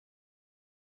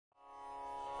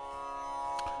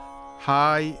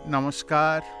Hi,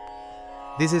 Namaskar.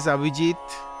 This is Abhijit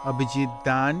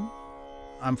Dan.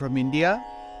 I'm from India.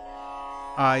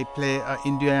 I play an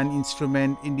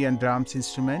Indian drums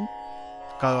instrument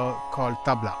called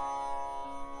Tabla.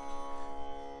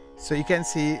 So you can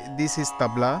see this is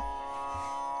Tabla,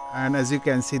 and as you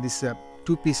can see, this is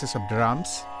two pieces of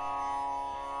drums.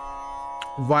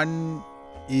 One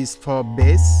is for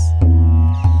bass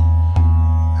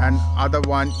and other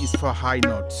one is for high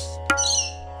notes.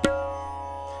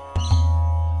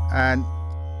 And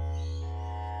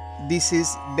this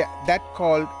is that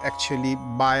called actually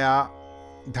baya,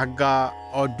 dhagga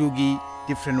or dugi,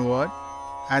 different word,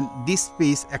 and this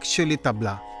piece actually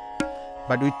tabla,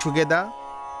 but we together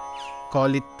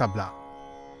call it tabla.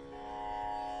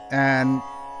 And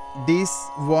this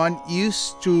one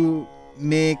used to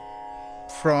make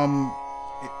from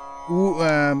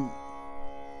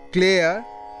clay,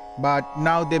 but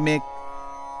now they make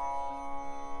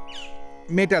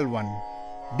metal one,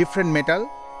 different metal,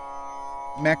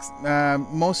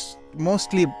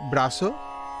 mostly brasso,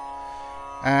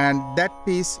 and that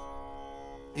piece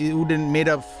is made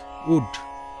of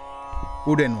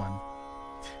wooden one.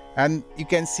 And you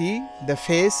can see the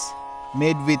face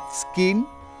made with skin.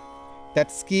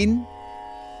 That skin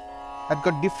had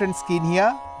got different skin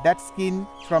here. That skin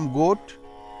from goat,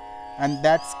 and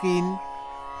that skin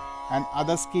and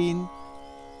other skin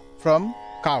from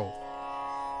cow.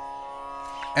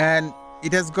 And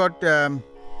it has got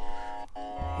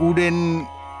wooden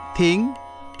thing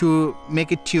to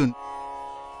make it tune.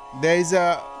 There is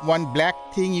one black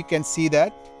thing, you can see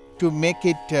that, to make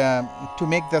it to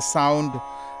make the sound,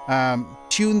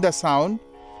 tune the sound.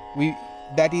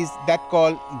 That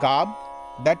called garb,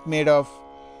 that made of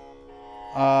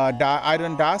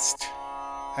iron dust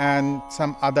and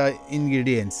some other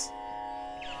ingredients.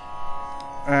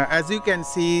 As you can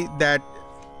see that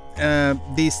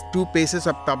these two pieces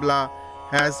of tabla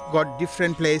has got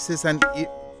different places, and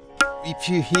if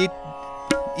you hit,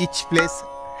 each place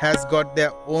has got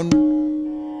their own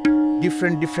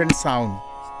different sound.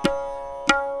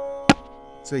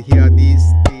 So here these.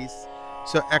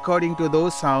 So according to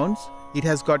those sounds, it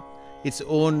has got its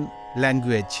own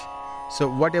language. So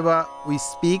whatever we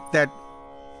speak, that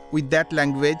with that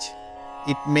language,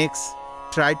 it makes,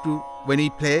 when we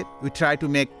play, we try to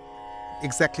make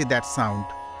exactly that sound.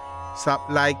 So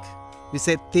like we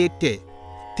say tete,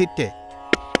 we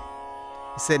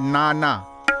say na,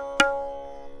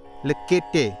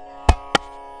 lekete,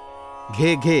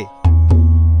 ghe,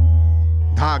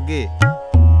 dhage,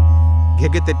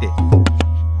 ghege tete,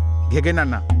 ghege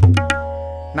nana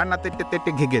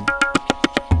tete ghege,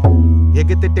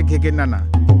 ghege tete ghege nana,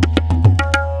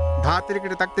 dha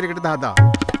tirikete tak tirikete dha,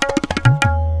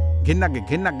 ghinna,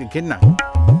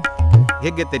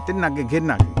 ghege tete nage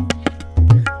ghinna,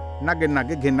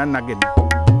 nage ghinna nage.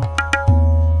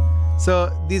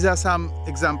 So these are some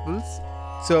examples.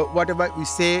 So whatever we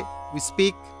say, we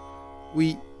speak,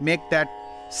 we make that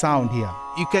sound here.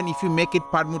 You can, if you make it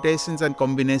permutations and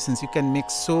combinations, you can make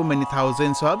so many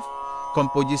thousands of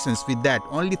compositions with that.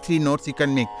 Only 3 notes you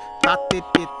can make. Ta te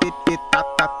te te te ta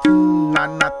ta thun na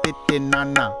na te te na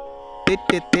na. Te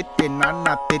te te te na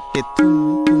na te te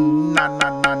thun thun na na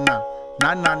na na.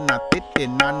 Na na na te te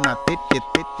na na te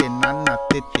te na na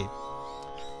te te.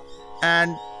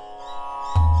 And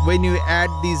when you add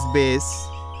this bass,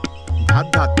 dha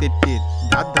dha te te,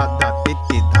 dha dha dha te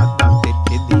te, dha dha te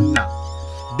te dhinna,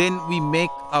 then we make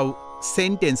a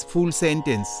sentence, full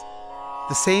sentence.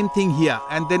 The same thing here,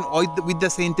 and then with the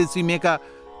sentence we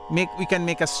we can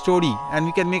make a story, and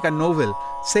we can make a novel.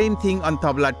 Same thing on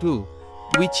tabla too,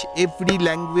 which every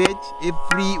language,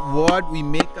 every word we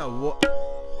make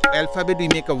alphabet, we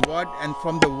make a word, and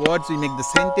from the words we make the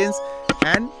sentence,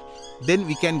 and then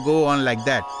we can go on like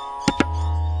that.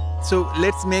 So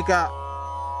let's make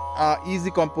easy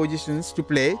compositions to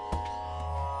play.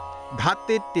 Dha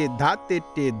te te, dha te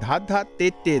te, dha dha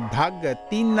te te, dhag,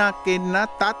 tina kenna,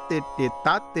 ta te te,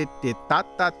 ta te te, ta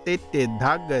ta te te,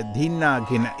 dhag, dhinna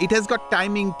ghina. It has got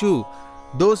timing too.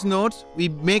 Those notes we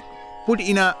put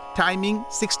in a timing,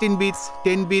 16 beats,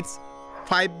 10 beats,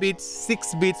 5 beats,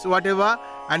 6 beats, whatever,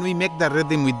 and we make the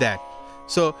rhythm with that.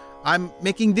 So I'm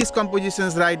making these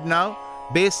compositions right now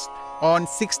based on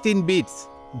 16 beats.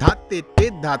 Dha te te,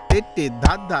 dha te te,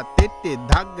 dha dha te te,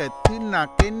 dhag, tina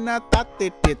kenna, ta te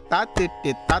te, ta te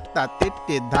te, ta ta te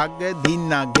te, dhag,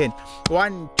 dhinna ghen.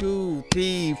 1, 2,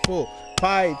 3, 4,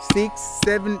 5, 6,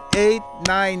 7, 8,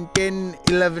 9, 10,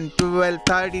 11, 12,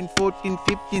 13, 14,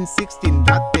 15, 16.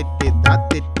 Dha te te, dha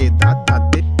te te, dha dha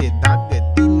te te, dhag,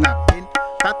 dhinna ghen.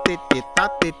 Ta te te, ta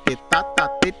te te, ta ta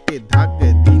te te, dhag,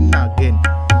 dhinna ghen.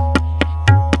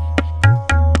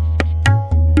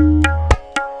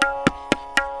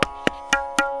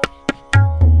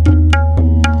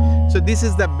 this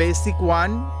is the basic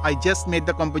one. I just made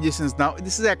the compositions now.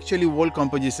 This is actually old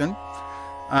composition.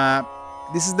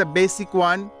 This is the basic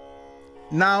one.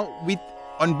 Now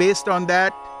based on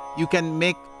that, you can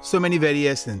make so many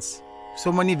variations.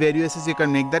 So many variations you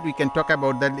can make that. We can talk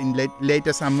about that in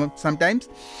later sometimes.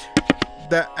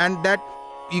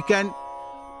 You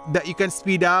can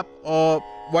speed up, or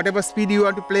whatever speed you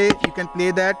want to play, you can play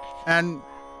that, and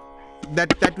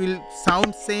that will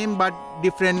sound same but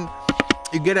different.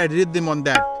 You get a rhythm on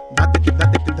that.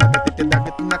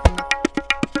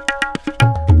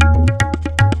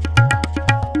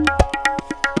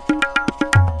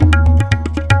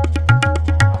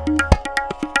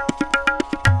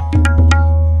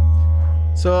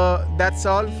 So that's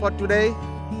all for today.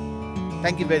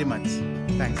 Thank you very much.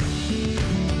 Thanks.